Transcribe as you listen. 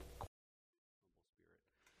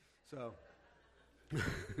So,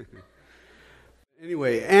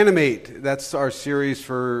 anyway, Animate. That's our series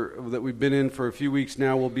that we've been in for a few weeks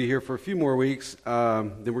now. We'll be here for a few more weeks.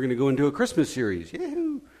 Then we're going to go into a Christmas series.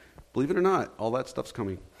 Yahoo! Believe it or not, all that stuff's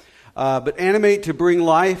coming. But Animate to bring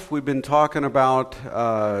life. We've been talking about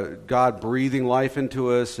God breathing life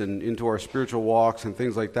into us and into our spiritual walks and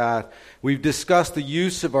things like that. We've discussed the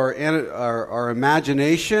use of our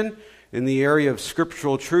imagination in the area of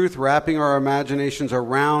scriptural truth, wrapping our imaginations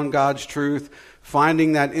around God's truth,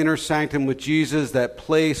 finding that inner sanctum with Jesus, that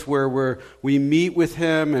place where we meet with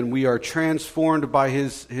Him and we are transformed by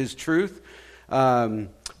His truth. We've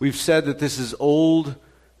said that this is old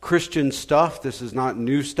Christian stuff. This is not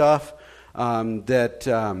new stuff. That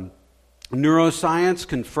neuroscience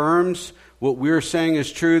confirms what we're saying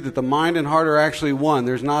is true, that the mind and heart are actually one.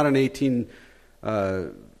 There's not an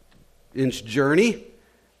 18-inch journey.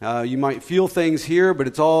 You might feel things here, but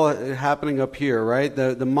it's all happening up here, right?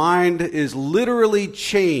 The mind is literally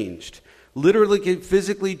changed, literally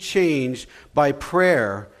physically changed by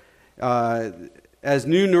prayer as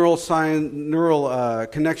new neural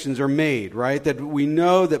connections are made, right? That we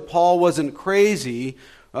know that Paul wasn't crazy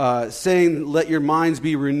saying, let your minds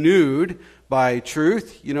be renewed by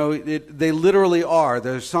truth. You know, they literally are.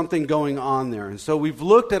 There's something going on there. And so we've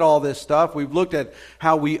looked at all this stuff. We've looked at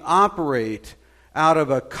how we operate out of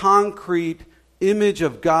a concrete image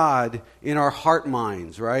of God in our heart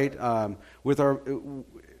minds, right? With our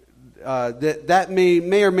that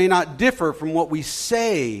may or may not differ from what we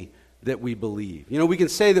say that we believe. You know, we can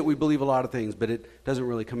say that we believe a lot of things, but it doesn't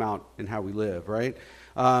really come out in how we live, right?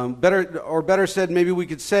 Better said, maybe we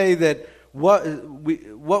could say that what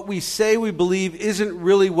we say we believe isn't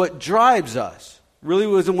really what drives us.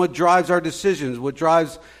 Really isn't what drives our decisions. What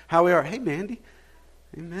drives how we are. Hey, Mandy.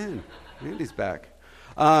 Amen. Andy's back.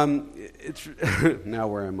 It's now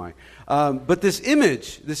where am I? But this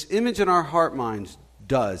image in our heart minds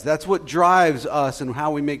does. That's what drives us and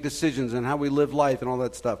how we make decisions and how we live life and all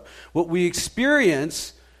that stuff. What we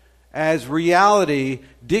experience as reality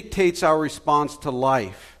dictates our response to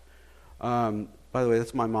life. By the way,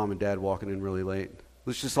 that's my mom and dad walking in really late.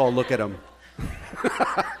 Let's just all look at them.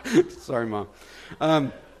 Sorry, Mom.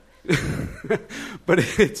 But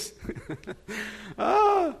it's...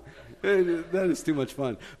 that is too much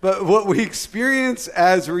fun. But what we experience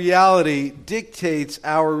as reality dictates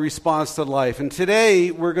our response to life. And today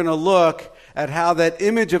we're going to look at how that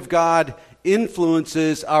image of God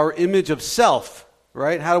influences our image of self,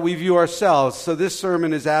 right? How do we view ourselves? So this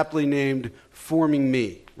sermon is aptly named Forming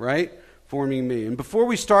Me, right? Forming Me. And before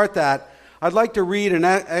we start that, I'd like to read an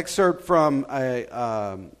excerpt from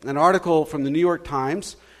an article from the New York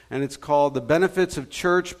Times, and it's called The Benefits of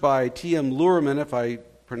Church by T.M. Luhrmann, if I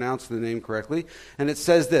pronounce the name correctly, and it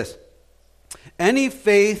says this: any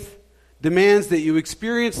faith demands that you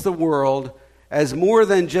experience the world as more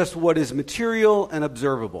than just what is material and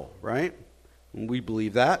observable, right? And we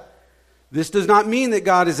believe that. This does not mean that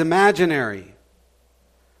God is imaginary,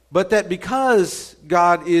 but that because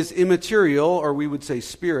God is immaterial, or we would say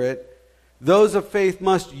spirit, those of faith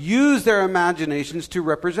must use their imaginations to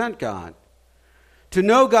represent God. To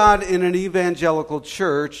know God in an evangelical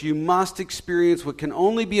church, you must experience what can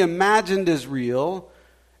only be imagined as real,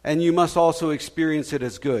 and you must also experience it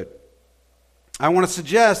as good. I want to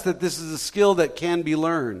suggest that this is a skill that can be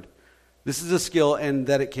learned. This is a skill and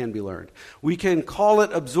that it can be learned. We can call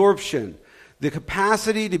it absorption, the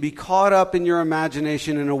capacity to be caught up in your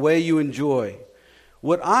imagination in a way you enjoy.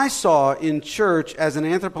 What I saw in church as an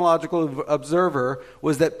anthropological observer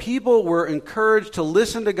was that people were encouraged to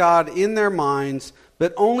listen to God in their minds,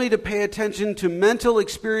 but only to pay attention to mental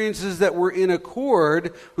experiences that were in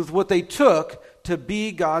accord with what they took to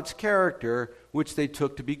be God's character, which they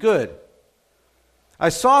took to be good. I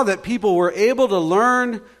saw that people were able to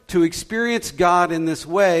learn to experience God in this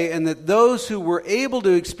way, and that those who were able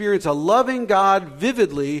to experience a loving God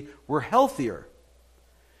vividly were healthier,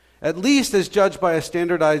 at least as judged by a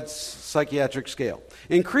standardized psychiatric scale.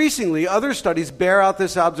 Increasingly, other studies bear out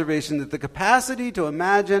this observation that the capacity to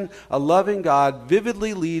imagine a loving God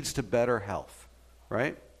vividly leads to better health,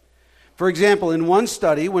 right? For example, in one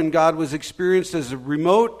study, when God was experienced as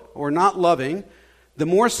remote or not loving, the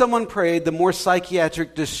more someone prayed, the more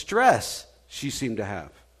psychiatric distress she seemed to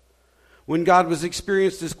have. When God was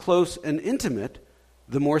experienced as close and intimate,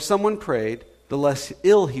 the more someone prayed, the less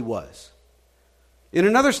ill he was. In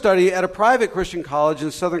another study at a private Christian college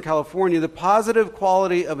in Southern California, the positive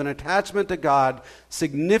quality of an attachment to God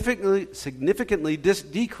significantly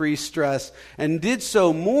decreased stress and did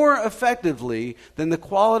so more effectively than the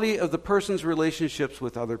quality of the person's relationships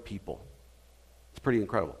with other people. It's pretty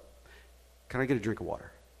incredible. Can I get a drink of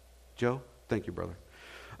water? Joe? Thank you, brother.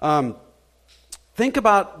 Think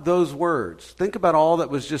about those words. Think about all that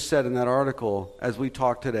was just said in that article as we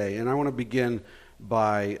talk today. And I want to begin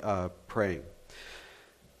by praying.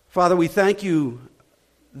 Father, we thank you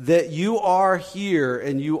that you are here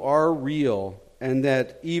and you are real, and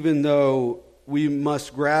that even though we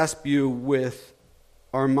must grasp you with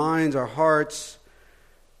our minds, our hearts,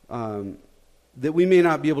 that we may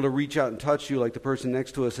not be able to reach out and touch you like the person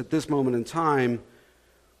next to us at this moment in time,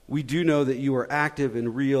 we do know that you are active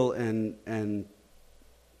and real and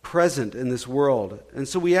present in this world. And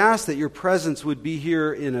so we ask that your presence would be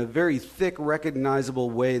here in a very thick, recognizable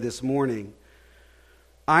way this morning.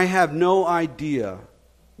 I have no idea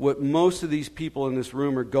what most of these people in this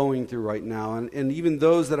room are going through right now. And even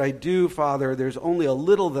those that I do, Father, there's only a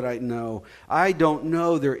little that I know. I don't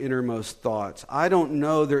know their innermost thoughts. I don't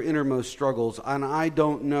know their innermost struggles. And I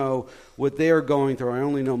don't know what they are going through. I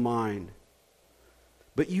only know mine.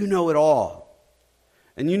 But you know it all.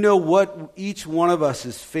 And you know what each one of us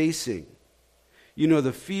is facing. You know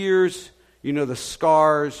the fears. You know the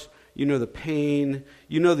scars. You know the pain.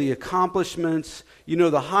 You know the accomplishments. You know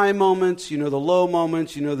the high moments. You know the low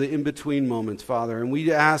moments. You know the in-between moments, Father. And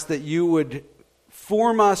we ask that you would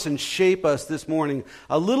form us and shape us this morning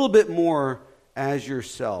a little bit more as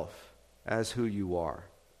yourself, as who you are.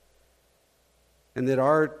 And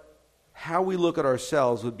that how we look at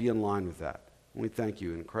ourselves would be in line with that. And we thank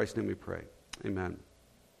you. In Christ's name we pray. Amen.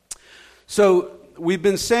 So we've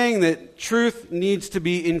been saying that truth needs to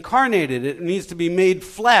be incarnated. It needs to be made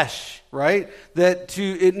flesh, right?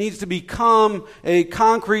 It needs to become a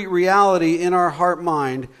concrete reality in our heart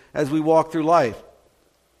mind as we walk through life.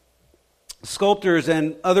 Sculptors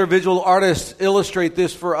and other visual artists illustrate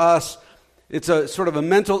this for us. It's a sort of a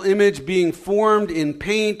mental image being formed in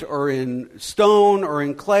paint or in stone or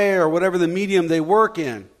in clay or whatever the medium they work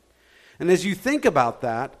in. And as you think about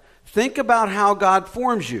that, think about how God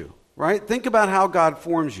forms you. Right? Think about how God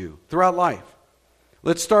forms you throughout life.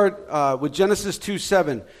 Let's start with Genesis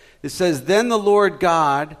 2:7. It says, "Then the Lord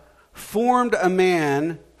God formed a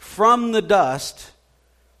man from the dust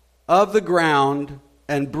of the ground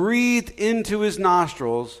and breathed into his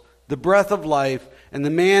nostrils the breath of life, and the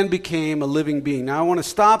man became a living being." Now I want to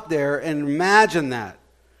stop there and imagine that.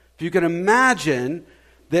 If you can imagine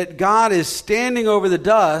that God is standing over the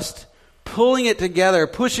dust, pulling it together,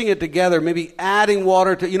 pushing it together, maybe adding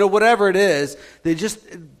water to, whatever it is, they just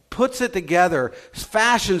puts it together,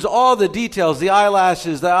 fashions all the details, the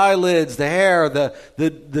eyelashes, the eyelids, the hair,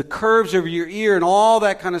 the curves of your ear and all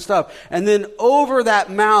that kind of stuff. And then over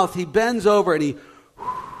that mouth, he bends over and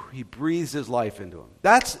he breathes his life into him.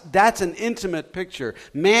 That's an intimate picture.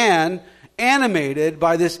 Man animated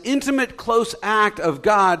by this intimate, close act of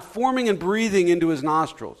God forming and breathing into his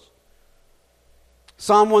nostrils.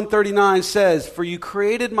 Psalm 139 says, "For you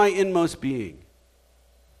created my inmost being.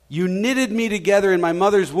 You knitted me together in my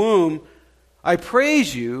mother's womb. I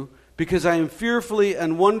praise you because I am fearfully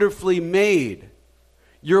and wonderfully made.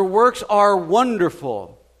 Your works are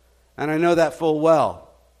wonderful, and I know that full well."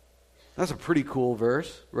 That's a pretty cool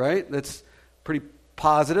verse, right? That's pretty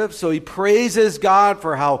positive. So he praises God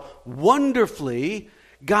for how wonderfully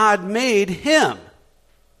God made him.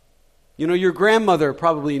 Your grandmother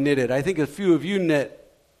probably knitted. I think a few of you knit.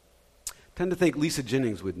 I tend to think Lisa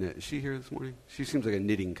Jennings would knit. Is she here this morning? She seems like a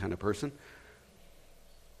knitting kind of person.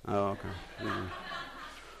 Oh, okay. Yeah.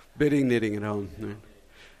 Bidding knitting at home.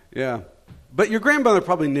 Yeah. But your grandmother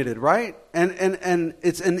probably knitted, right? And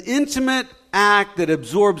it's an intimate act that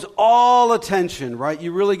absorbs all attention, right?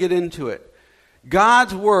 You really get into it.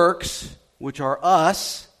 God's works, which are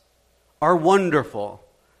us, are wonderful.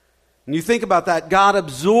 And you think about that, God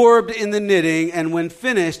absorbed in the knitting, and when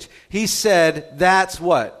finished, he said, "That's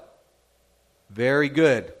what? Very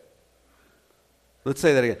good." Let's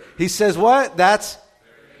say that again. He says what? That's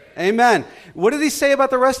amen. What did he say about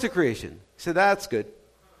the rest of creation? He said, "That's good."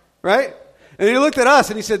 Right? And he looked at us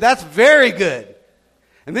and he said, "That's very good."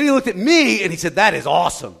 And then he looked at me and he said, "That is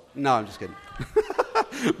awesome." No, I'm just kidding.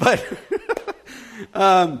 But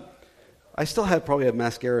I still probably have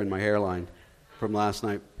mascara in my hairline from last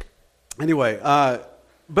night. Anyway,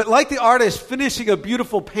 but like the artist finishing a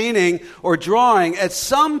beautiful painting or drawing, at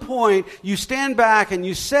some point you stand back and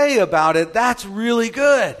you say about it, "That's really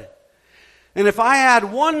good." And if I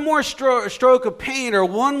add one more stroke of paint or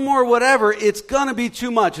one more whatever, it's going to be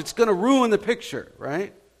too much. It's going to ruin the picture,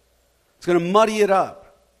 right? It's going to muddy it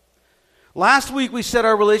up. Last week we said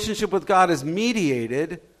our relationship with God is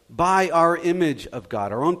mediated by our image of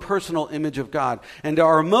God, our own personal image of God, and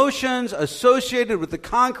our emotions associated with the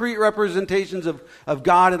concrete representations of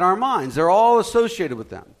God in our minds. They're all associated with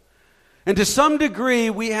them. And to some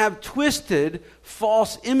degree, we have twisted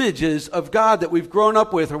false images of God that we've grown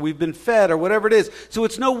up with or we've been fed or whatever it is. So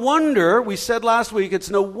it's no wonder, we said last week,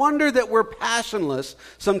 it's no wonder that we're passionless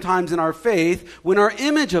sometimes in our faith when our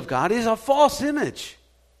image of God is a false image.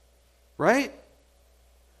 Right?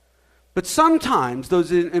 But sometimes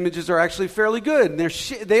those images are actually fairly good, and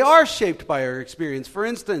they are shaped by our experience. For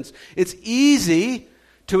instance, it's easy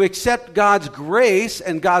to accept God's grace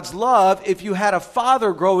and God's love if you had a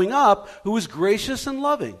father growing up who was gracious and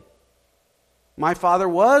loving. My father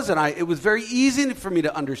was, and it was very easy for me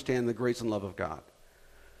to understand the grace and love of God.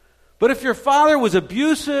 But if your father was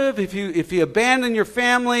abusive, if he abandoned your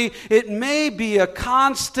family, it may be a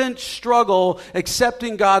constant struggle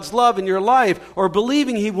accepting God's love in your life or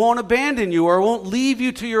believing he won't abandon you or won't leave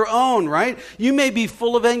you to your own, right? You may be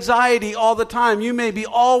full of anxiety all the time. You may be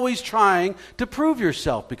always trying to prove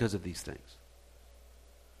yourself because of these things.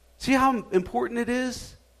 See how important it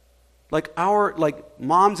is? Like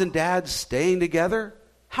moms and dads staying together?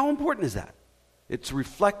 How important is that? It's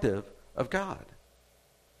reflective of God.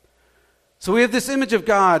 So we have this image of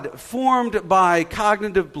God formed by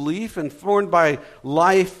cognitive belief and formed by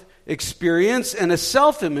life experience, and a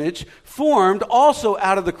self-image formed also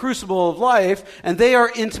out of the crucible of life, and they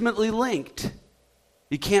are intimately linked.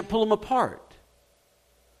 You can't pull them apart.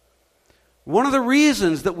 One of the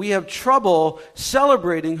reasons that we have trouble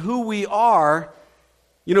celebrating who we are,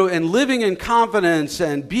 and living in confidence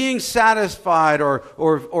and being satisfied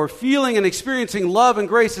or feeling and experiencing love and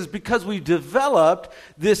grace is because we've developed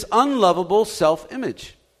this unlovable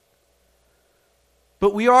self-image.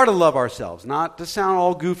 But we are to love ourselves, not to sound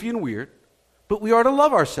all goofy and weird, but we are to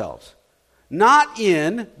love ourselves. Not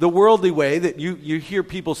in the worldly way that you hear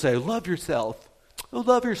people say, love yourself. Oh,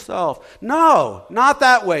 love yourself. No, not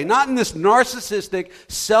that way. Not in this narcissistic,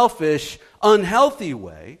 selfish, unhealthy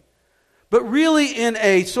way. But really in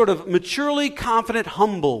a sort of maturely confident,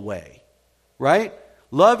 humble way, right?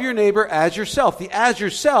 Love your neighbor as yourself. The as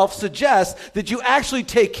yourself suggests that you actually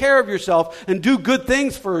take care of yourself and do good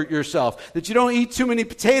things for yourself. That you don't eat too many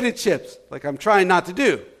potato chips, like I'm trying not to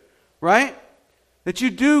do, right? That you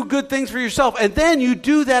do good things for yourself. And then you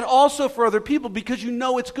do that also for other people because you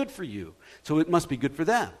know it's good for you. So it must be good for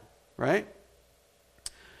them, right?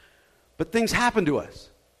 But things happen to us.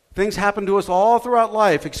 Things happen to us all throughout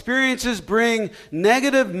life. Experiences bring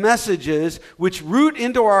negative messages which root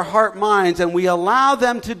into our heart minds, and we allow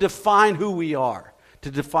them to define who we are,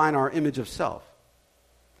 to define our image of self.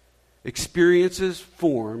 Experiences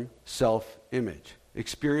form self-image.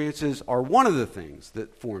 Experiences are one of the things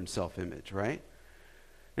that form self-image, right?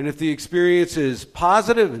 And if the experience is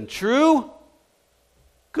positive and true,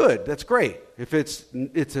 good, that's great. If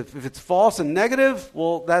it's false and negative,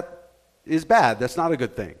 well, that is bad. That's not a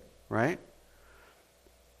good thing, right?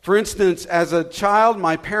 For instance, as a child,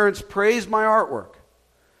 my parents praised my artwork.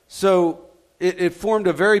 So it formed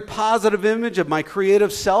a very positive image of my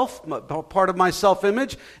creative self, part of my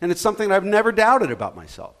self-image, and it's something that I've never doubted about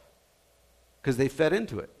myself because they fed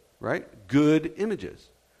into it, right? Good images.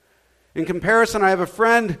 In comparison, I have a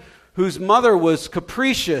friend whose mother was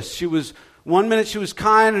capricious. One minute she was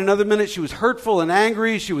kind, another minute she was hurtful and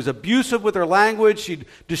angry. She was abusive with her language. She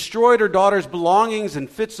destroyed her daughter's belongings in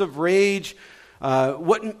fits of rage.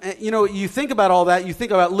 You think about all that. You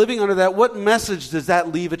think about living under that. What message does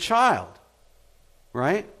that leave a child?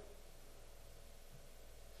 Right?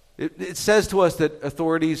 It says to us that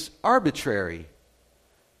authority's arbitrary,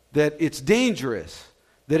 that it's dangerous,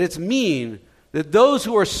 that it's mean, that those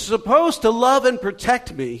who are supposed to love and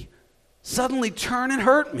protect me suddenly turn and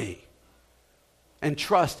hurt me. And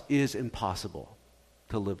trust is impossible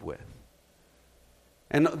to live with.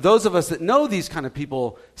 And those of us that know these kind of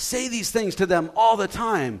people say these things to them all the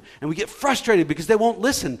time. And we get frustrated because they won't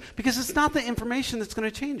listen. Because it's not the information that's going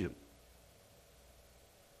to change them.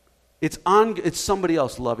 It's somebody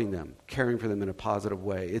else loving them, caring for them in a positive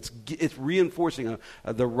way. It's reinforcing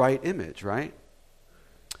the right image, right?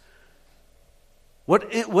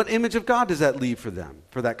 What image of God does that leave for them,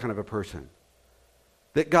 for that kind of a person?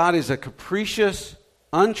 That God is a capricious,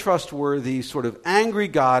 untrustworthy, sort of angry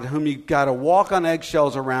God whom you got to walk on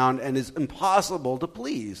eggshells around and is impossible to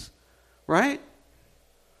please, right?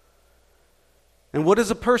 And what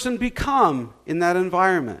does a person become in that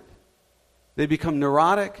environment? They become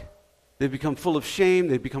neurotic, they become full of shame,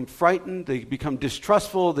 they become frightened, they become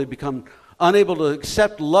distrustful, they become unable to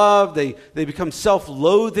accept love, they become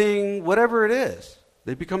self-loathing, whatever it is.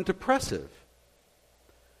 They become depressive.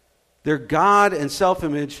 Their God and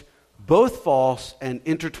self-image, both false and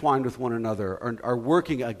intertwined with one another, are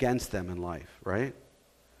working against them in life, right?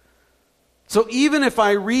 So even if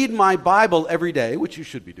I read my Bible every day, which you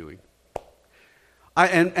should be doing,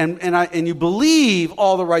 and you believe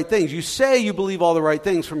all the right things. You say you believe all the right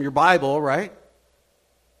things from your Bible, right?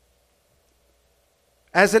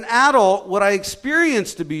 As an adult, what I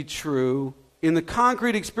experience to be true in the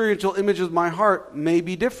concrete experiential images of my heart may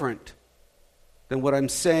be different than what I'm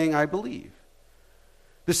saying I believe.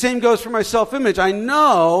 The same goes for my self-image. I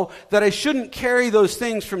know that I shouldn't carry those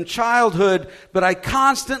things from childhood, but I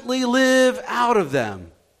constantly live out of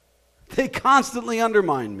them. They constantly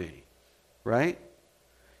undermine me, right?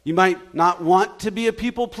 You might not want to be a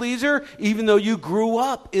people pleaser, even though you grew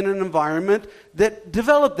up in an environment that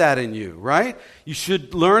developed that in you, right? You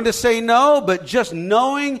should learn to say no, but just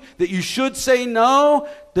knowing that you should say no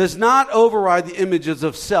does not override the images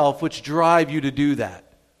of self which drive you to do that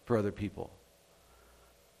for other people.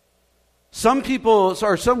 Some people,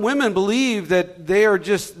 or some women, believe that they are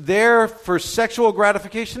just there for sexual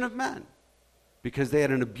gratification of men because they had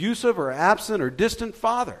an abusive or absent or distant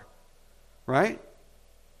father, right?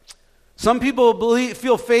 Some people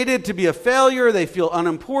feel fated to be a failure. They feel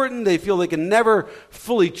unimportant. They feel they can never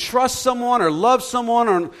fully trust someone or love someone,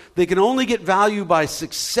 or they can only get value by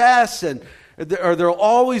success, or they'll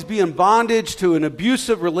always be in bondage to an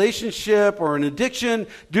abusive relationship or an addiction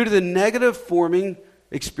due to the negative forming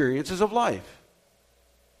experiences of life.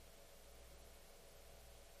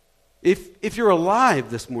 If you're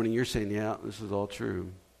alive this morning, you're saying, yeah, this is all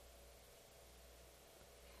true.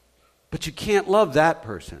 But you can't love that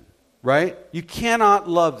person. Right? You cannot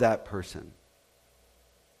love that person.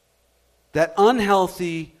 That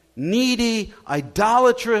unhealthy, needy,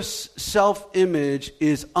 idolatrous self-image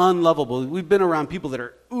is unlovable. We've been around people that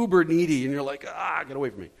are uber needy, and you're like, get away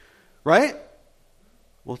from me. Right?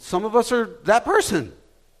 Well, some of us are that person.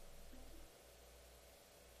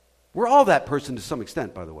 We're all that person to some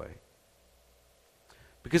extent, by the way.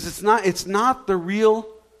 Because it's not the reality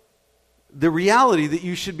that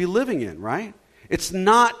you should be living in, right? It's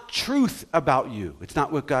not truth about you. It's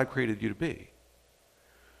not what God created you to be.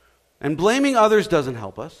 And blaming others doesn't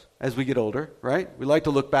help us as we get older, right? We like to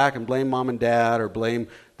look back and blame mom and dad, or blame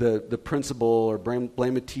the principal, or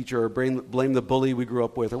blame a teacher, or blame the bully we grew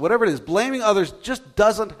up with, or whatever it is. Blaming others just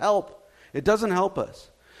doesn't help. It doesn't help us.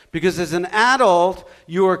 Because as an adult,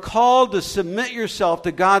 you are called to submit yourself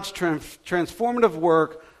to God's transformative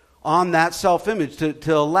work on that self-image,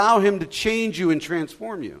 to allow Him to change you and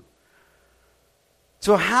transform you.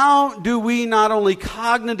 So how do we not only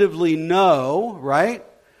cognitively know, right,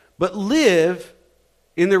 but live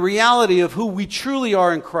in the reality of who we truly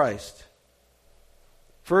are in Christ?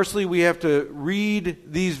 Firstly, we have to read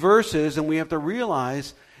these verses, and we have to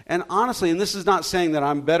realize, and honestly, and this is not saying that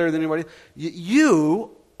I'm better than anybody,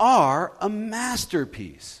 you are a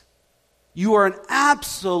masterpiece. You are an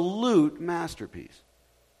absolute masterpice.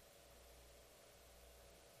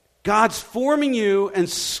 God's forming you and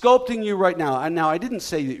sculpting you right now. And now, I didn't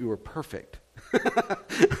say that you were perfect.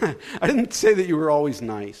 I didn't say that you were always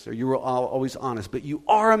nice or you were always honest, but you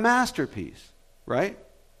are a masterpiece, right?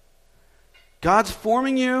 God's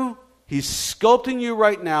forming you. He's sculpting you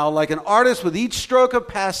right now like an artist with each stroke of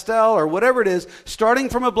pastel or whatever it is, starting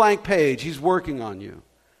from a blank page. He's working on you.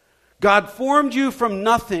 God formed you from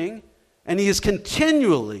nothing, and He is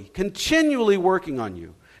continually working on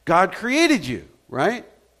you. God created you, right?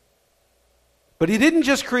 But He didn't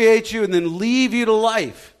just create you and then leave you to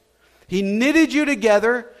life. He knitted you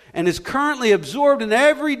together and is currently absorbed in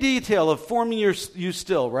every detail of forming you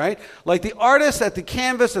still, right? Like the artist at the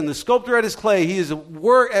canvas and the sculptor at his clay, he is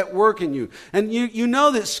at work in you. And you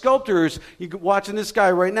know that sculptors, you're watching this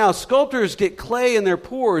guy right now, sculptors get clay in their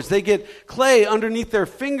pores. They get clay underneath their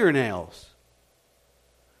fingernails.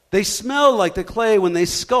 They smell like the clay when they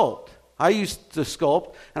sculpt. I used to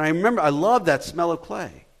sculpt, and I love that smell of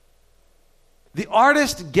clay. The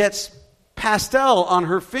artist gets pastel on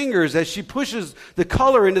her fingers as she pushes the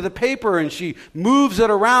color into the paper and she moves it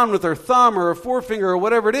around with her thumb or her forefinger or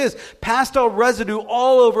whatever it is. Pastel residue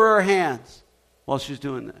all over her hands while she's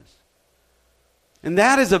doing this. And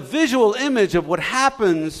that is a visual image of what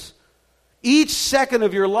happens each second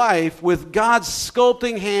of your life with God's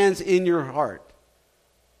sculpting hands in your heart.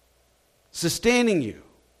 Sustaining you,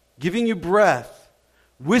 giving you breath,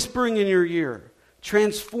 whispering in your ear,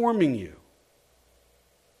 transforming you.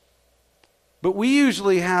 But we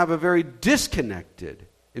usually have a very disconnected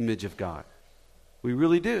image of God. We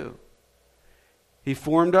really do. He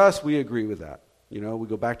formed us, we agree with that. We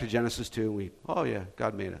go back to Genesis 2 and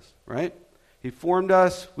God made us, right? He formed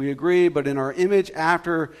us, we agree, but in our image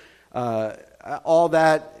after all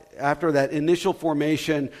that, after that initial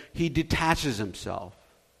formation, He detaches Himself.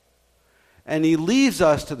 And He leaves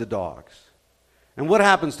us to the dogs. And what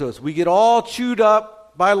happens to us? We get all chewed up,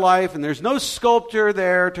 by life, and there's no sculptor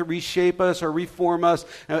there to reshape us or reform us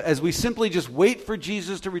as we simply just wait for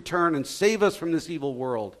Jesus to return and save us from this evil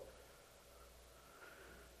world.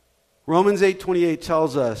 Romans 8:28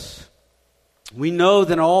 tells us, we know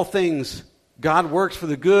that in all things God works for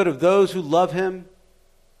the good of those who love him,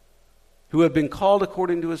 who have been called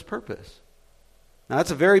according to his purpose. Now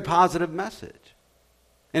that's a very positive message.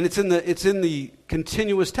 And it's in the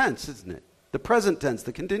continuous tense, isn't it? The present tense,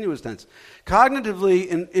 the continuous tense.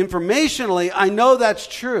 Cognitively and informationally, I know that's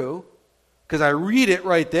true because I read it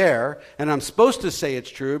right there, and I'm supposed to say it's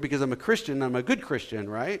true because I'm a Christian, I'm a good Christian,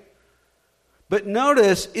 right? But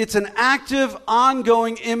notice, it's an active,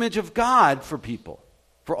 ongoing image of God for people,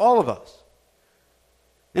 for all of us.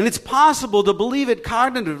 And it's possible to believe it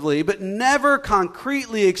cognitively, but never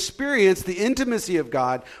concretely experience the intimacy of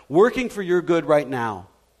God working for your good right now.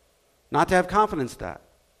 Not to have confidence in that.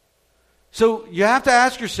 So you have to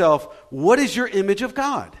ask yourself, what is your image of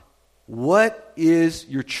God? What is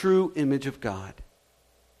your true image of God?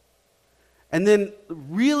 And then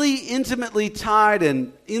really intimately tied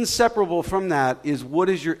and inseparable from that is what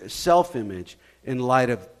is your self-image in light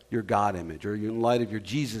of your God image, or in light of your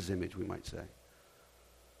Jesus image, we might say.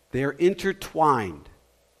 They are intertwined.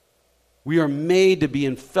 We are made to be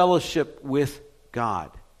in fellowship with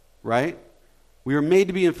God, right? We are made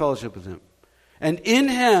to be in fellowship with him. And in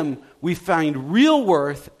him, we find real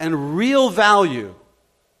worth and real value.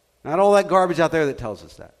 Not all that garbage out there that tells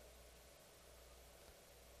us that.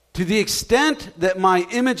 To the extent that my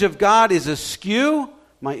image of God is askew,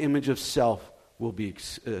 my image of self will be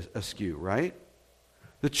askew, right?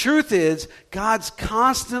 The truth is, God's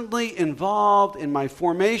constantly involved in my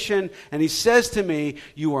formation, and he says to me,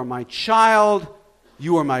 you are my child,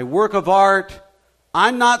 you are my work of art.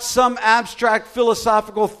 I'm not some abstract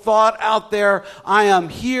philosophical thought out there. I am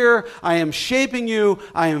here. I am shaping you.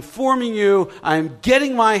 I am forming you. I am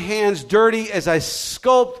getting my hands dirty as I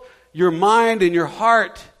sculpt your mind and your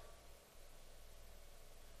heart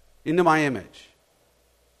into my image.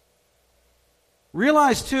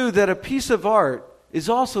 Realize, too, that a piece of art is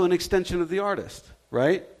also an extension of the artist,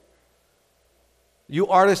 right? You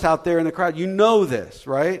artists out there in the crowd, you know this,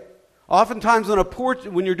 right? Oftentimes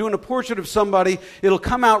when you're doing a portrait of somebody, it'll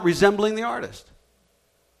come out resembling the artist.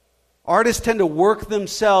 Artists tend to work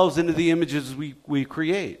themselves into the images we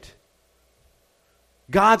create.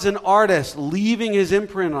 God's an artist leaving his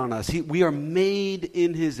imprint on us. We are made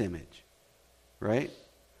in his image, right?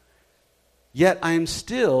 Yet I am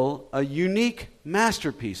still a unique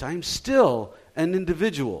masterpiece. I am still an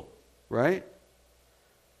individual, right?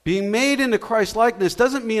 Being made into Christ-likeness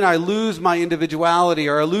doesn't mean I lose my individuality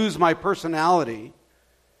or I lose my personality.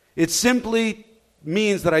 It simply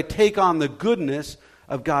means that I take on the goodness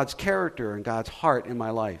of God's character and God's heart in my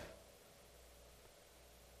life.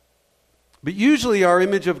 But usually our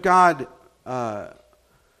image of God,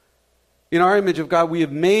 in our image of God, we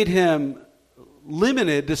have made him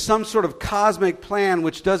limited to some sort of cosmic plan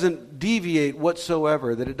which doesn't deviate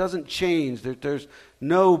whatsoever, that it doesn't change, there's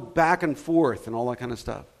no back and forth and all that kind of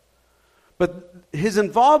stuff. But his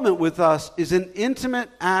involvement with us is an intimate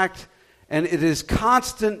act, and it is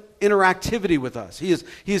constant interactivity with us. He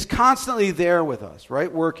is constantly there with us,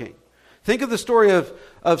 right, working. Think of the story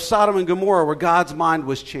of Sodom and Gomorrah where God's mind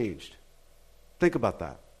was changed. Think about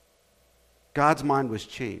that. God's mind was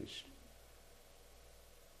changed.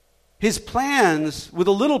 His plans with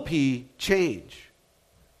a little p change.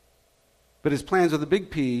 But his plans with a big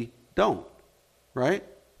P don't, right?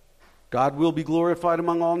 God will be glorified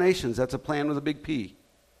among all nations. That's a plan with a big P.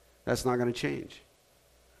 That's not going to change.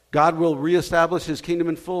 God will reestablish his kingdom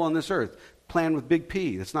in full on this earth. Plan with big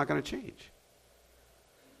P. That's not going to change.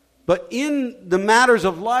 But in the matters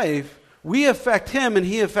of life, we affect him and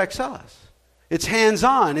he affects us. It's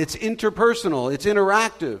hands-on. It's interpersonal. It's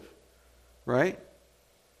interactive, right?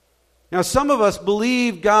 Now, some of us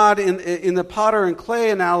believe God, in the potter and clay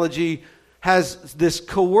analogy, has this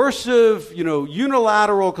coercive,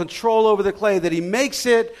 unilateral control over the clay, that he makes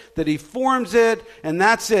it, that he forms it, and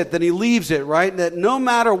that's it. Then he leaves it, right? That no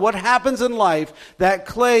matter what happens in life, that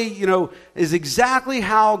clay, is exactly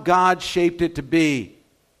how God shaped it to be.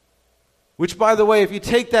 Which, by the way, if you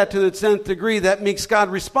take that to the 10th degree, that makes God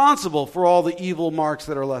responsible for all the evil marks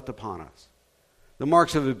that are left upon us. The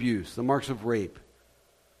marks of abuse, the marks of rape,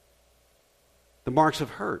 the marks of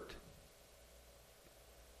hurt.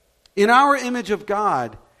 In our image of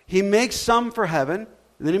God, he makes some for heaven,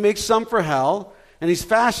 and then he makes some for hell, and he's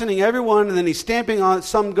fashioning everyone, and then he's stamping on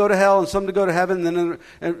some to go to hell and some to go to heaven. And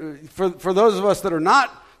then for those of us that are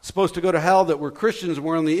not supposed to go to hell, that we're Christians and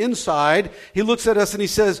we're on the inside, he looks at us and he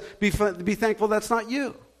says, be thankful that's not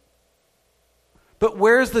you. But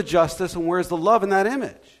where's the justice and where's the love in that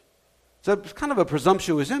image? So it's kind of a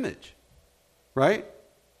presumptuous image, right?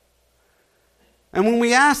 And when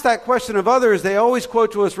we ask that question of others, they always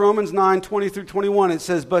quote to us Romans 9:20-21. It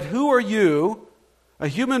says, "But who are you, a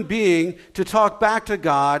human being, to talk back to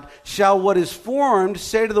God? Shall what is formed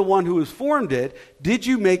say to the one who has formed it, did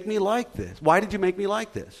you make me like this? Why did you make me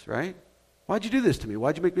like this?" Right? Why'd you do this to me?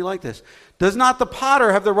 Why'd you make me like this? Does not the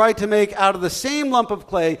potter have the right to make out of the same lump of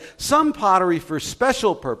clay some pottery for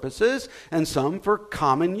special purposes and some for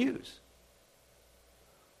common use?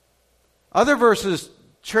 Other verses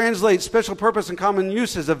translate special purpose and common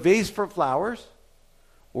use as a vase for flowers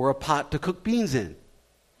or a pot to cook beans in.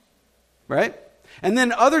 Right? And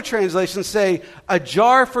then other translations say a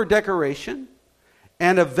jar for decoration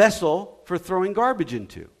and a vessel for throwing garbage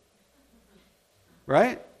into.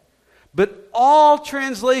 Right? But all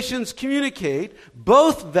translations communicate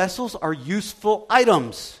both vessels are useful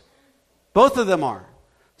items. Both of them are.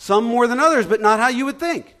 Some more than others, but not how you would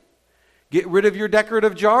think. Get rid of your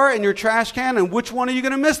decorative jar and your trash can, and which one are you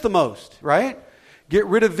going to miss the most, right? Get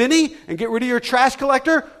rid of Vinny and get rid of your trash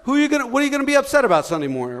collector. What are you going to be upset about Sunday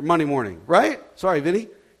morning or Monday morning, right? Sorry, Vinny,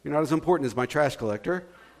 you're not as important as my trash collector.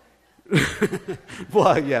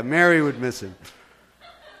 Well, yeah, Mary would miss him.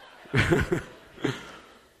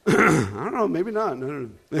 I don't know, maybe not. No.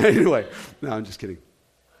 Anyway, no, I'm just kidding.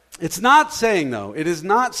 It's not saying, though, it is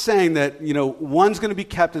not saying that, one's going to be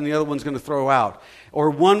kept and the other one's going to throw out. Or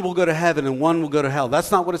one will go to heaven and one will go to hell.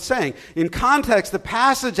 That's not what it's saying. In context, the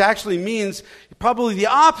passage actually means probably the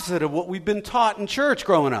opposite of what we've been taught in church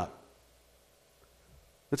growing up.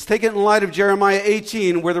 Let's take it in light of Jeremiah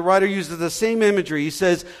 18, where the writer uses the same imagery. He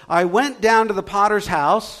says, "I went down to the potter's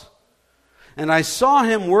house, and I saw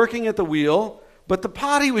him working at the wheel, but the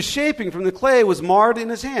pot he was shaping from the clay was marred in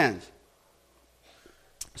his hands.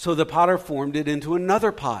 So the potter formed it into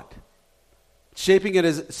another pot, shaping it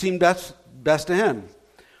as seemed best to him.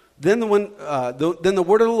 Then the word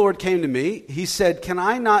of the Lord came to me. He said, 'Can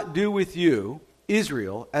I not do with you,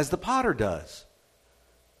 Israel, as the potter does?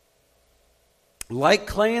 Like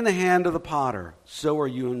clay in the hand of the potter, so are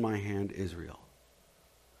you in my hand, Israel.'"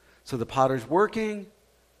 So the potter's working.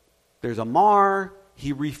 There's a mar.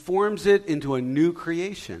 He reforms it into a new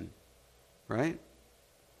creation, right?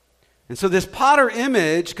 And so this potter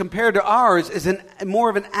image, compared to ours, is more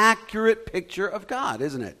of an accurate picture of God,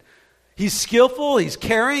 isn't it? He's skillful, he's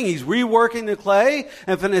caring, he's reworking the clay.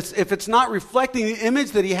 And if it's not reflecting the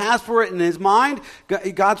image that he has for it in his mind,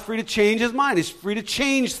 God's free to change his mind. He's free to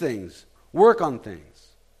change things, work on things.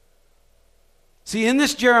 See, in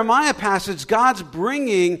this Jeremiah passage, God's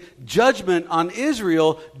bringing judgment on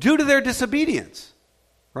Israel due to their disobedience.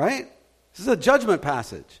 Right? This is a judgment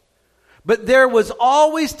passage. But there was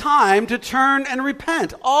always time to turn and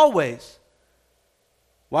repent. Always.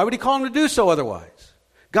 Why would he call them to do so otherwise?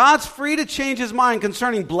 God's free to change his mind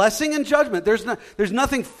concerning blessing and judgment. There's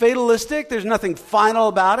nothing fatalistic. There's nothing final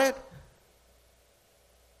about it.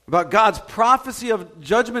 About God's prophecy of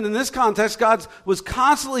judgment in this context, God was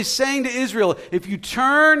constantly saying to Israel, if you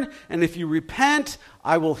turn and if you repent,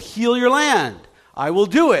 I will heal your land. I will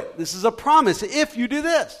do it. This is a promise if you do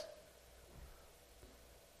this.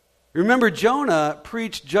 Remember, Jonah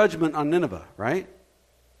preached judgment on Nineveh, right?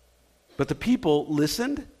 But the people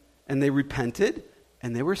listened and they repented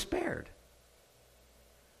and they were spared.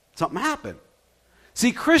 Something happened.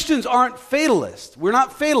 See, Christians aren't fatalists. We're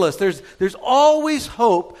not fatalists. There's always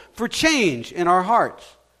hope for change in our hearts.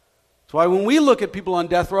 That's why when we look at people on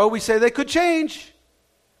death row, we say they could change.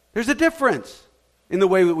 There's a difference in the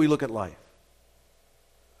way that we look at life.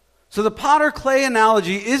 So the potter clay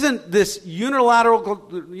analogy isn't this unilateral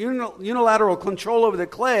control over the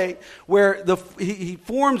clay where he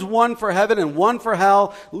forms one for heaven and one for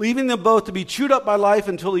hell, leaving them both to be chewed up by life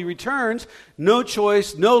until he returns. No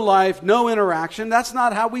choice, no life, no interaction. That's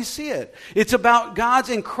not how we see it. It's about God's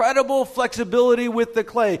incredible flexibility with the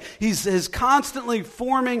clay. He's his constantly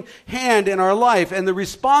forming hand in our life and the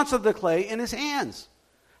response of the clay in his hands.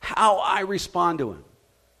 How I respond to him.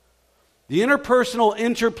 The interpersonal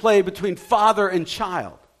interplay between father and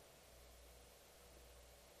child.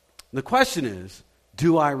 The question is,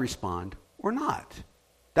 do I respond or not?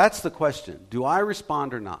 That's the question. Do I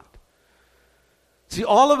respond or not? See,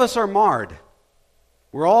 all of us are marred.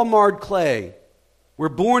 We're all marred clay. We're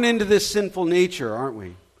born into this sinful nature, aren't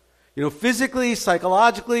we? Physically,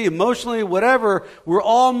 psychologically, emotionally, whatever, we're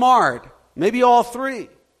all marred. Maybe all three.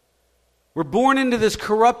 We're born into this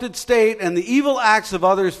corrupted state, and the evil acts of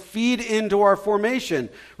others feed into our formation.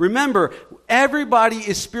 Remember, everybody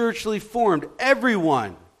is spiritually formed.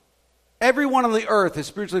 Everyone on the earth is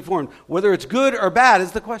spiritually formed. Whether it's good or bad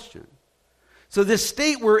is the question. So this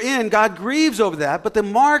state we're in, God grieves over that, but the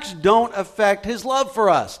marks don't affect his love for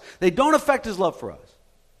us. They don't affect his love for us.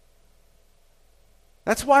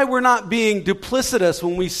 That's why we're not being duplicitous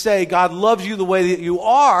when we say God loves you the way that you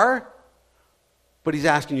are, but he's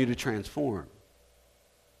asking you to transform.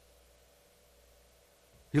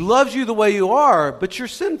 He loves you the way you are, but you're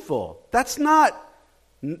sinful.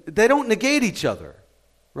 They don't negate each other,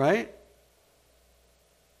 right?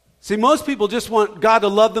 See, most people just want God to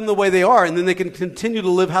love them the way they are, and then they can continue to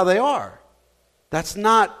live how they are. That's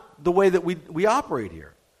not the way that we operate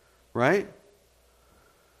here, right?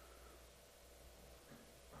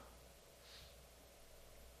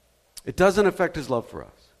 It doesn't affect his love for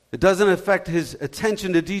us. It doesn't affect his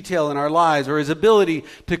attention to detail in our lives or his ability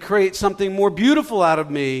to create something more beautiful out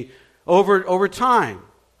of me over time,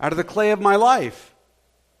 out of the clay of my life.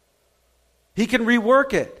 He can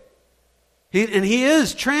rework it. And he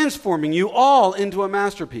is transforming you all into a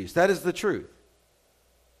masterpiece. That is the truth.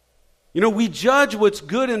 You know, we judge what's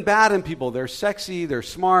good and bad in people. They're sexy, they're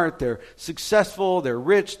smart, they're successful, they're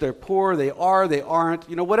rich, they're poor, they are, they aren't,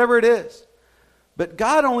 whatever it is. But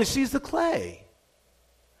God only sees the clay.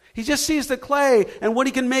 He just sees the clay and what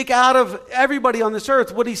he can make out of everybody on this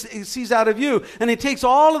earth, what he sees out of you. And he takes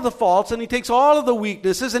all of the faults and he takes all of the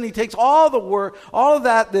weaknesses and he takes all the work, all of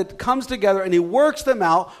that comes together, and he works them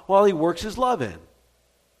out while he works his love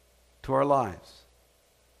to our lives.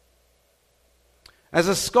 As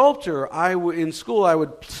a sculptor, in school I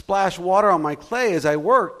would splash water on my clay as I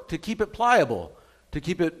worked to keep it pliable, to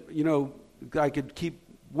keep it, I could keep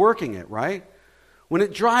working it, right? When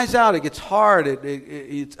it dries out, it gets hard,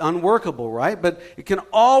 it's unworkable, right? But it can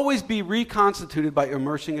always be reconstituted by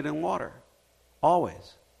immersing it in water.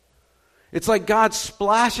 Always. It's like God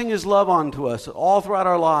splashing his love onto us all throughout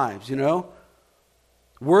our lives,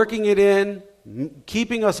 working it in,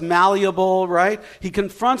 keeping us malleable, right? He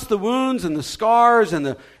confronts the wounds and the scars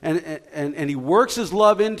and he works his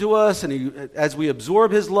love into us, and as we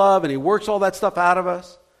absorb his love, and he works all that stuff out of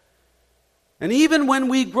us. And even when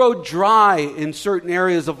we grow dry in certain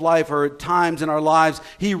areas of life or at times in our lives,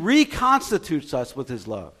 he reconstitutes us with his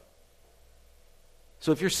love.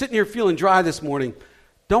 So if you're sitting here feeling dry this morning,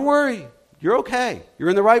 don't worry. You're okay. You're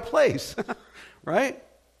in the right place, right?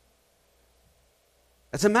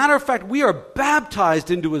 As a matter of fact, we are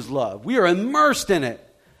baptized into his love. We are immersed in it.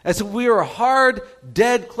 As if we are hard,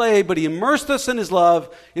 dead clay, but he immersed us in his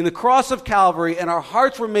love in the cross of Calvary, and our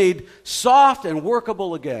hearts were made soft and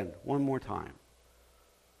workable again. One more time.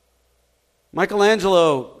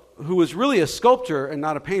 Michelangelo, who was really a sculptor and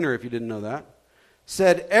not a painter, if you didn't know that,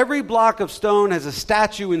 said every block of stone has a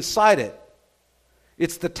statue inside it.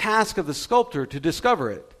 It's the task of the sculptor to discover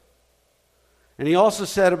it. And he also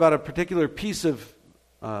said about a particular piece of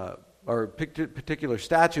or particular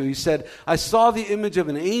statue, he said, I saw the image of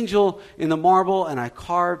an angel in the marble and I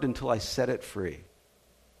carved until I set it free. Isn't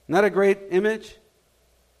that a great image?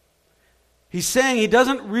 He's saying he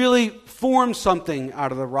doesn't really form something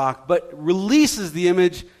out of the rock, but releases the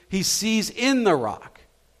image he sees in the rock.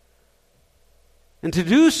 And to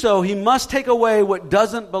do so, he must take away what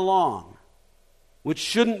doesn't belong, which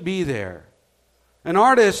shouldn't be there. An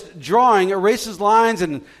artist drawing erases lines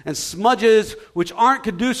and smudges which aren't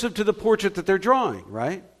conducive to the portrait that they're drawing,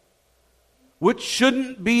 right? Which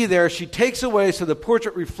shouldn't be there, she takes away so the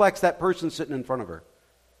portrait reflects that person sitting in front of her.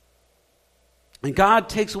 And God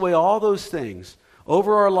takes away all those things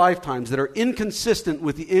over our lifetimes that are inconsistent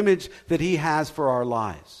with the image that he has for our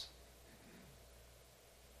lives.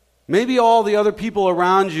 Maybe all the other people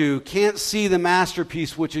around you can't see the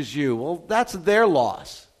masterpiece, which is you. Well, that's their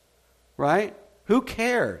loss, right? Who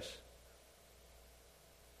cares?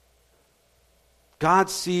 God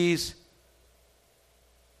sees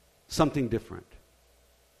something different.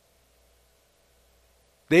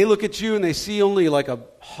 They look at you and they see only like a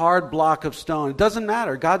hard block of stone. It doesn't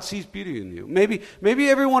matter. God sees beauty in you. Maybe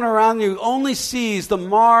everyone around you only sees the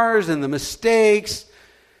mars and the mistakes,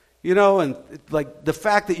 and like the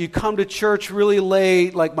fact that you come to church really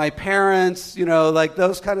late, like my parents, like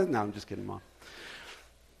those kind of, no, I'm just kidding, Mom.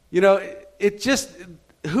 It just,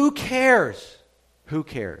 who cares? Who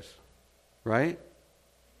cares? Right?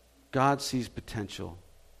 God sees potential.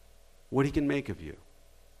 What he can make of you.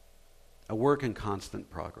 A work in constant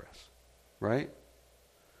progress. Right?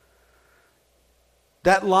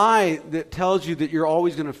 That lie that tells you that you're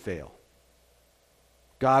always going to fail,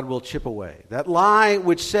 God will chip away. That lie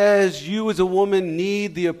which says you as a woman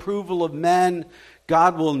need the approval of men,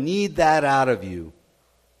 God will knead that out of you.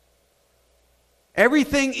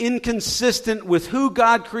 Everything inconsistent with who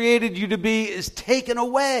God created you to be is taken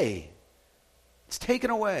away. It's taken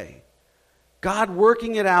away. God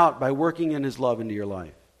working it out by working in his love into your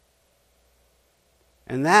life.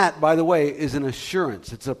 And that, by the way, is an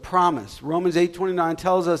assurance. It's a promise. Romans 8:29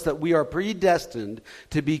 tells us that we are predestined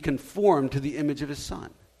to be conformed to the image of his Son.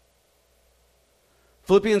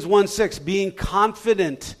 Philippians 1:6, being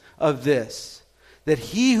confident of this, that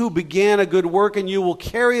he who began a good work in you will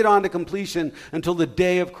carry it on to completion until the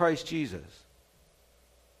day of Christ Jesus.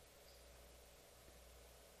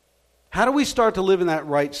 How do we start to live in that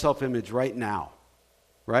right self-image right now?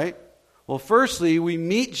 Right? Well, firstly, we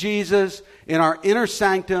meet Jesus in our inner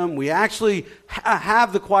sanctum. We actually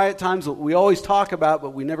have the quiet times that we always talk about,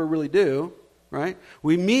 but we never really do. Right?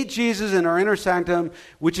 We meet Jesus in our inner sanctum,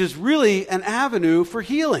 which is really an avenue for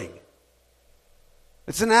healing.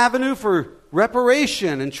 It's an avenue for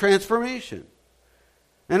reparation and transformation.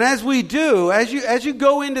 And as we do, as you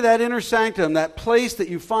go into that inner sanctum, that place that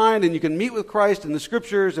you find and you can meet with Christ in the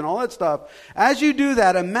scriptures and all that stuff, as you do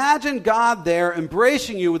that, imagine God there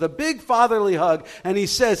embracing you with a big fatherly hug, and he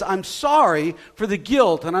says, I'm sorry for the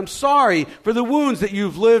guilt and I'm sorry for the wounds that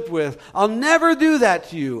you've lived with. I'll never do that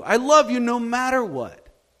to you. I love you no matter what.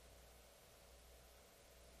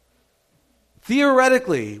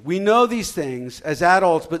 Theoretically, we know these things as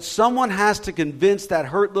adults, but someone has to convince that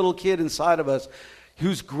hurt little kid inside of us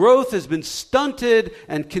whose growth has been stunted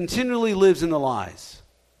and continually lives in the lies.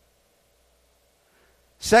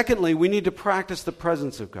 Secondly, we need to practice the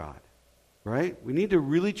presence of God, right? We need to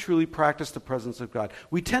really, truly practice the presence of God.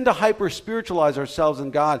 We tend to hyper-spiritualize ourselves in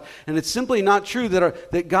God, and it's simply not true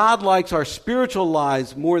that God likes our spiritual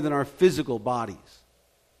lives more than our physical bodies,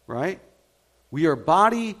 right? We are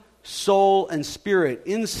body, soul, and spirit,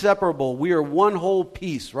 inseparable. We are one whole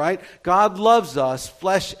piece, right? God loves us,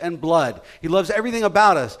 flesh and blood. He loves everything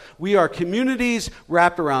about us. We are communities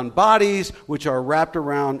wrapped around bodies, which are wrapped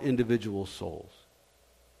around individual souls.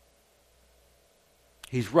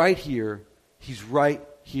 He's right here. He's right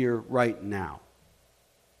here, right now.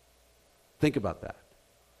 Think about that.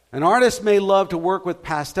 An artist may love to work with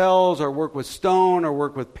pastels or work with stone or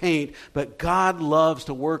work with paint, but God loves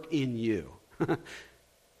to work in you.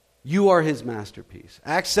 You are his masterpiece.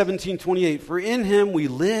 Acts 17:28, for in him we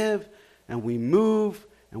live and we move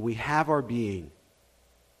and we have our being.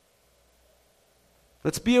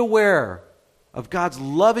 Let's be aware of God's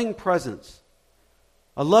loving presence.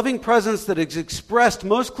 A loving presence that is expressed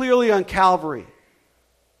most clearly on Calvary.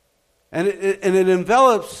 And it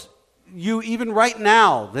envelops you even right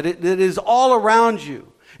now, that it is all around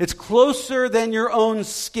you. It's closer than your own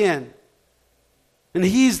skin. And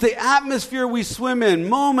he's the atmosphere we swim in.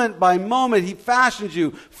 Moment by moment, he fashions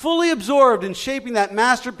you, fully absorbed in shaping that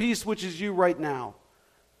masterpiece which is you right now.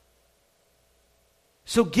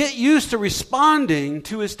 So get used to responding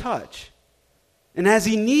to his touch. And as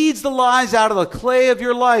he kneads the lies out of the clay of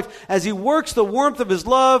your life, as he works the warmth of his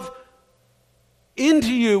love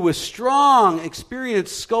into you with strong,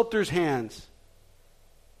 experienced sculptor's hands.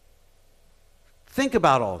 Think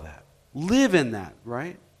about all that. Live in that,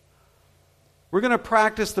 right? We're going to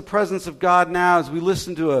practice the presence of God now as we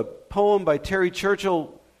listen to a poem by Terry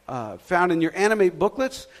Churchill found in your Animate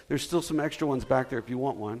booklets. There's still some extra ones back there if you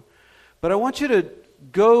want one. But I want you to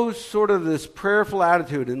go sort of this prayerful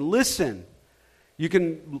attitude and listen. You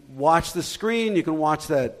can watch the screen. You can watch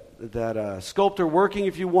that sculptor working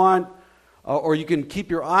if you want. Or you can keep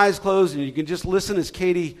your eyes closed and you can just listen as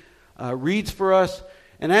Katie reads for us.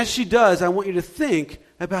 And as she does, I want you to think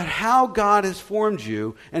about how God has formed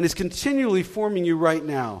you and is continually forming you right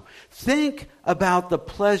now. Think about the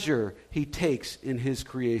pleasure he takes in his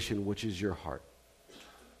creation, which is your heart.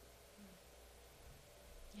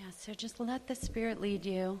 Yeah, so just let the Spirit lead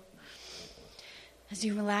you as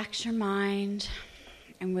you relax your mind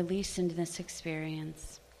and release into this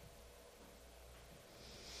experience.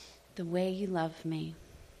 The way you love me.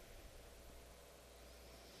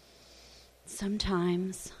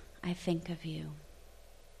 Sometimes I think of you,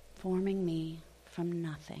 forming me from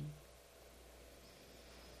nothing,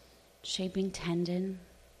 shaping tendon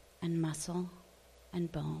and muscle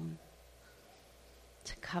and bone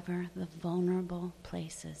to cover the vulnerable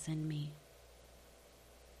places in me.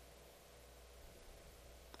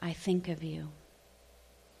 I think of you,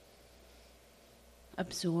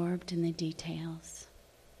 absorbed in the details,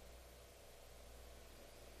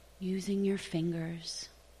 using your fingers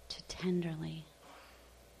to tenderly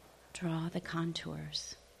draw the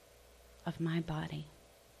contours of my body.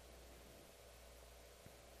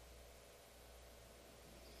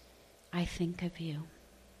 I think of you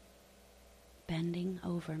bending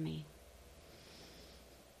over me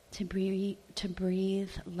to breathe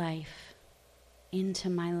life into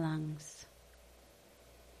my lungs,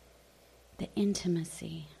 the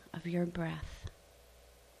intimacy of your breath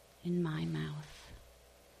in my mouth.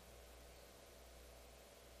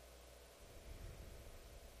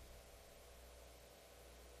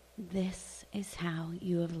 This is how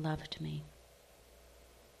you have loved me.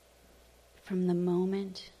 From the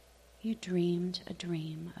moment you dreamed a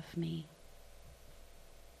dream of me.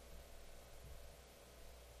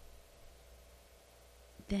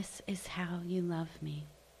 This is how you love me.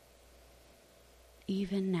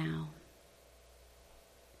 Even now,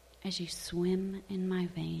 as you swim in my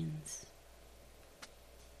veins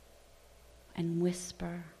and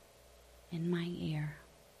whisper in my ear.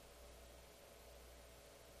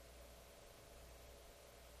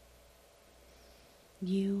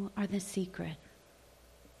 You are the secret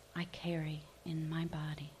I carry in my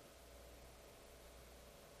body.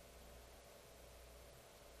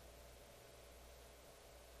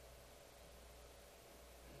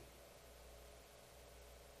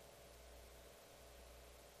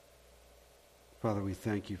 Father, we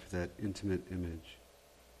thank you for that intimate image.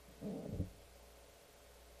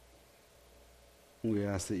 We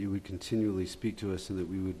ask that you would continually speak to us and that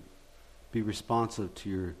we would be responsive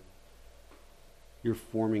to your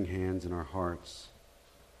forming hands in our hearts.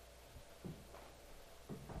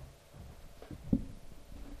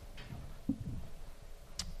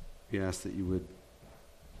 We ask that you would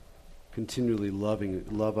continually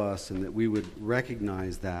love us and that we would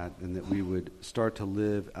recognize that and that we would start to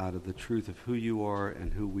live out of the truth of who you are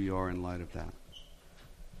and who we are in light of that.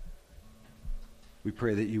 We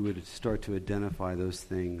pray that you would start to identify those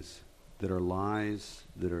things that are lies,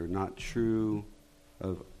 that are not true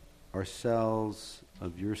of ourselves,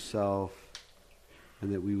 of yourself,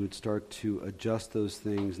 and that we would start to adjust those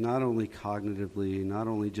things, not only cognitively, not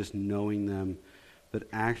only just knowing them, but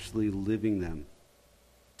actually living them,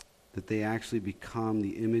 that they actually become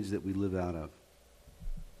the image that we live out of.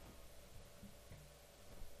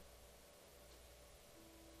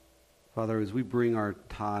 Father, as we bring our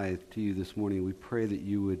tithe to you this morning, we pray that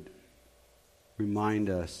you would remind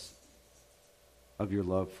us of your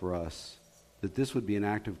love for us, that this would be an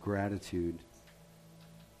act of gratitude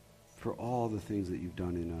for all the things that you've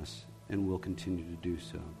done in us and will continue to do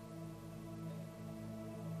so.